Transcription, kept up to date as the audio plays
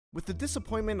With the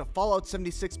disappointment of Fallout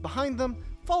 76 behind them,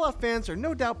 Fallout fans are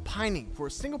no doubt pining for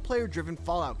a single-player driven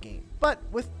Fallout game. But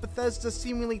with Bethesda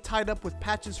seemingly tied up with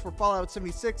patches for Fallout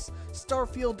 76,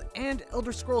 Starfield, and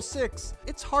Elder Scrolls 6,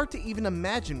 it's hard to even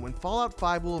imagine when Fallout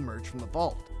 5 will emerge from the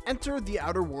vault. Enter The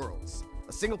Outer Worlds,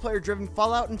 a single-player driven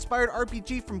Fallout-inspired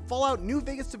RPG from Fallout New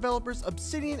Vegas developers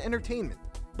Obsidian Entertainment.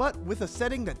 But with a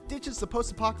setting that ditches the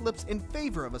post-apocalypse in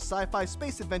favor of a sci-fi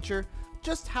space adventure,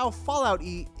 just how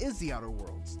Fallout-y is The Outer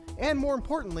Worlds? And more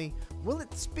importantly, will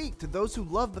it speak to those who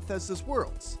love Bethesda's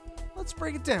worlds? Let's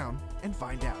break it down and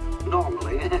find out.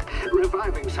 Normally,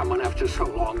 reviving someone after so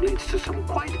long leads to some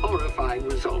quite horrifying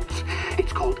results.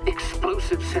 It's called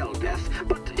explosive cell death,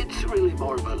 but it's really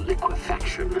more of a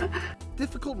liquefaction.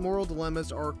 Difficult moral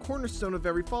dilemmas are a cornerstone of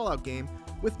every Fallout game,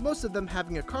 with most of them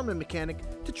having a karma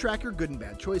mechanic to track your good and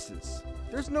bad choices.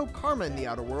 There's no karma in The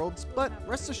Outer Worlds, but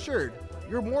rest assured,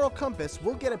 your moral compass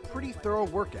will get a pretty thorough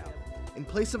workout. In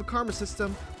place of a karma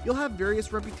system, you'll have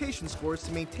various reputation scores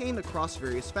to maintain across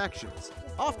various factions.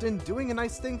 Often, doing a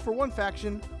nice thing for one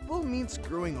faction will mean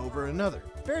screwing over another.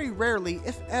 Very rarely,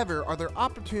 if ever, are there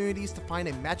opportunities to find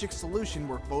a magic solution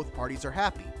where both parties are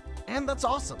happy. And that's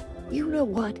awesome. You know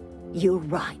what? You're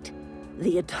right.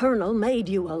 The Eternal made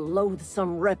you a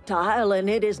loathsome reptile, and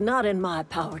it is not in my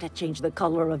power to change the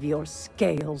color of your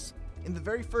scales. In the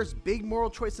very first big moral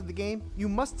choice of the game, you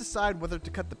must decide whether to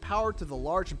cut the power to the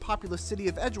large and populous city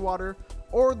of Edgewater,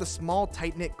 or the small,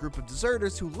 tight-knit group of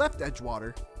deserters who left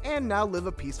Edgewater, and now live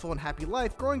a peaceful and happy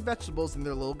life growing vegetables in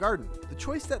their little garden. The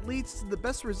choice that leads to the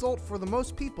best result for the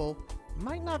most people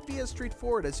might not be as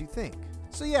straightforward as you think.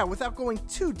 So yeah, without going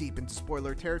too deep into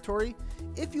spoiler territory,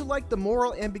 if you like the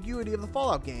moral ambiguity of the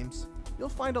Fallout games, you'll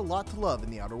find a lot to love in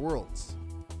The Outer Worlds.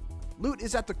 Loot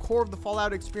is at the core of the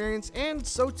Fallout experience, and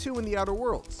so too in The Outer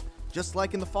Worlds. Just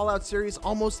like in the Fallout series,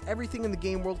 almost everything in the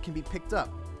game world can be picked up.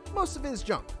 Most of it is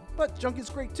junk, but junk is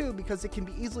great too because it can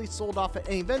be easily sold off at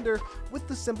any vendor with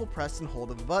the simple press and hold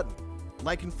of a button.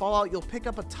 Like in Fallout, you'll pick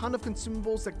up a ton of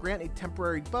consumables that grant a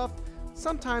temporary buff,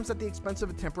 sometimes at the expense of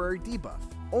a temporary debuff.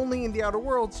 Only in The Outer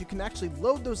Worlds, you can actually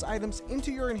load those items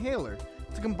into your inhaler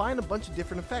to combine a bunch of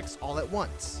different effects all at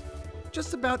once.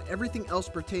 Just about everything else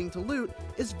pertaining to loot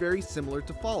is very similar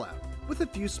to Fallout, with a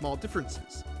few small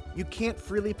differences. You can't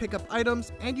freely pick up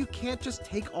items, and you can't just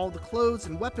take all the clothes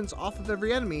and weapons off of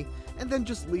every enemy and then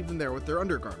just leave them there with their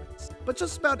undergarments. But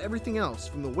just about everything else,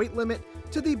 from the weight limit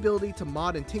to the ability to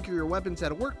mod and tinker your weapons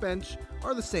at a workbench,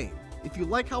 are the same. If you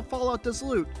like how Fallout does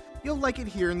loot, you'll like it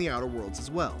here in The Outer Worlds as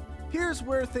well. Here's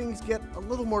where things get a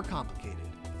little more complicated.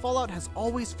 Fallout has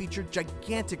always featured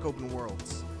gigantic open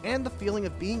worlds, and the feeling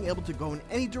of being able to go in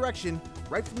any direction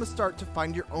right from the start to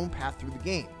find your own path through the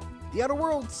game. The Outer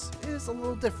Worlds is a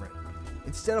little different.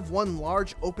 Instead of one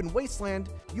large open wasteland,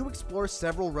 you explore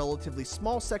several relatively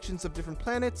small sections of different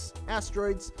planets,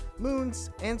 asteroids, moons,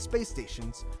 and space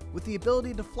stations, with the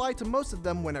ability to fly to most of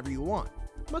them whenever you want.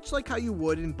 Much like how you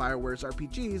would in BioWare's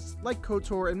RPGs like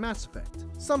KOTOR and Mass Effect.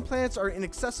 Some planets are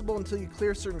inaccessible until you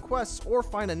clear certain quests or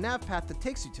find a nav path that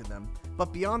takes you to them,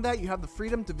 but beyond that you have the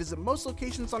freedom to visit most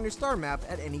locations on your star map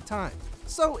at any time.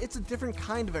 So it's a different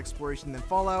kind of exploration than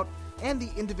Fallout, and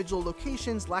the individual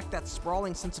locations lack that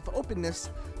sprawling sense of openness,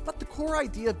 but the core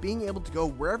idea of being able to go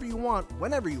wherever you want,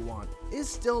 whenever you want, is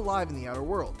still alive in The Outer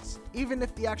Worlds, even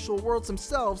if the actual worlds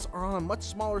themselves are on a much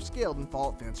smaller scale than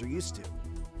Fallout fans are used to.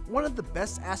 One of the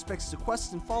best aspects to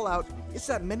quests in Fallout is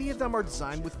that many of them are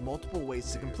designed with multiple ways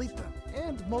to complete them,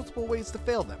 and multiple ways to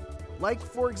fail them. Like,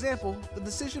 for example, the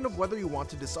decision of whether you want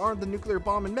to disarm the nuclear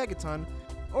bomb in Megaton,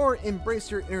 or embrace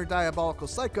your inner diabolical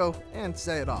psycho and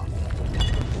set it off.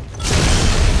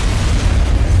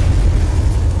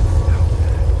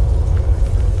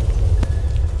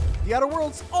 The Outer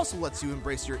Worlds also lets you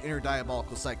embrace your inner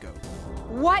diabolical psycho.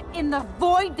 What in the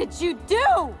void did you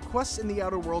do? Quests in The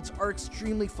Outer Worlds are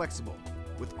extremely flexible,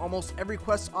 with almost every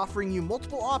quest offering you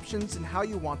multiple options in how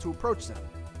you want to approach them.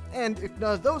 And if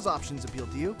none of those options appeal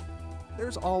to you,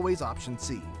 there's always option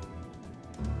C.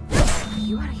 Are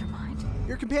you out of your mind?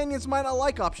 Your companions might not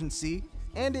like option C,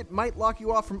 and it might lock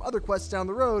you off from other quests down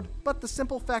the road, but the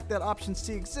simple fact that option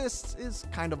C exists is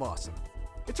kind of awesome.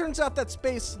 It turns out that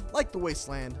space, like the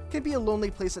wasteland, can be a lonely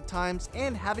place at times,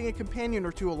 and having a companion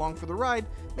or two along for the ride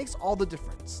makes all the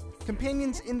difference.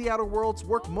 Companions in The Outer Worlds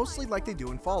work mostly like they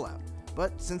do in Fallout,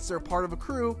 but since they're part of a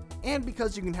crew, and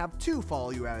because you can have two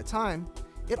follow you at a time,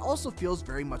 it also feels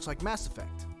very much like Mass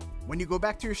Effect. When you go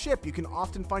back to your ship, you can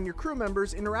often find your crew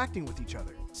members interacting with each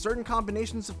other. Certain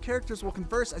combinations of characters will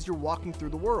converse as you're walking through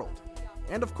the world.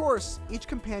 And of course, each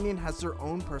companion has their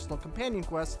own personal companion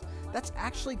quest that's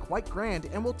actually quite grand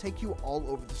and will take you all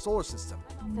over the solar system.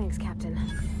 Thanks, Captain.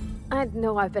 I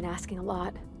know I've been asking a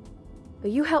lot.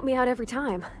 You help me out every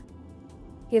time.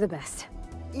 You're the best.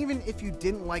 Even if you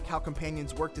didn't like how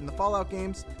companions worked in the Fallout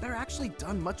games, they're actually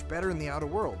done much better in the Outer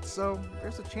Worlds, so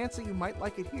there's a chance that you might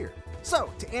like it here.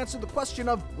 So, to answer the question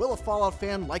of will a Fallout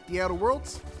fan like the Outer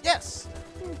Worlds? Yes,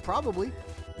 probably.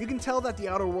 You can tell that the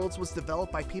Outer Worlds was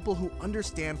developed by people who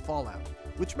understand Fallout,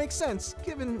 which makes sense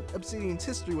given Obsidian's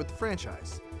history with the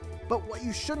franchise. But what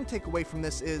you shouldn't take away from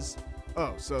this is,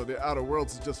 oh, so the Outer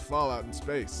Worlds is just Fallout in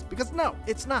space. Because no,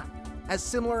 it's not. As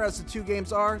similar as the two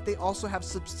games are, they also have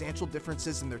substantial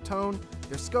differences in their tone,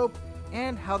 their scope,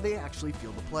 and how they actually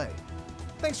feel to play.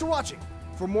 Thanks for watching.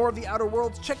 For more of the Outer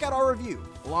Worlds, check out our review,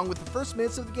 along with the first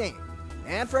minutes of the game.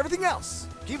 And for everything else,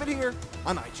 keep it here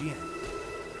on IGN.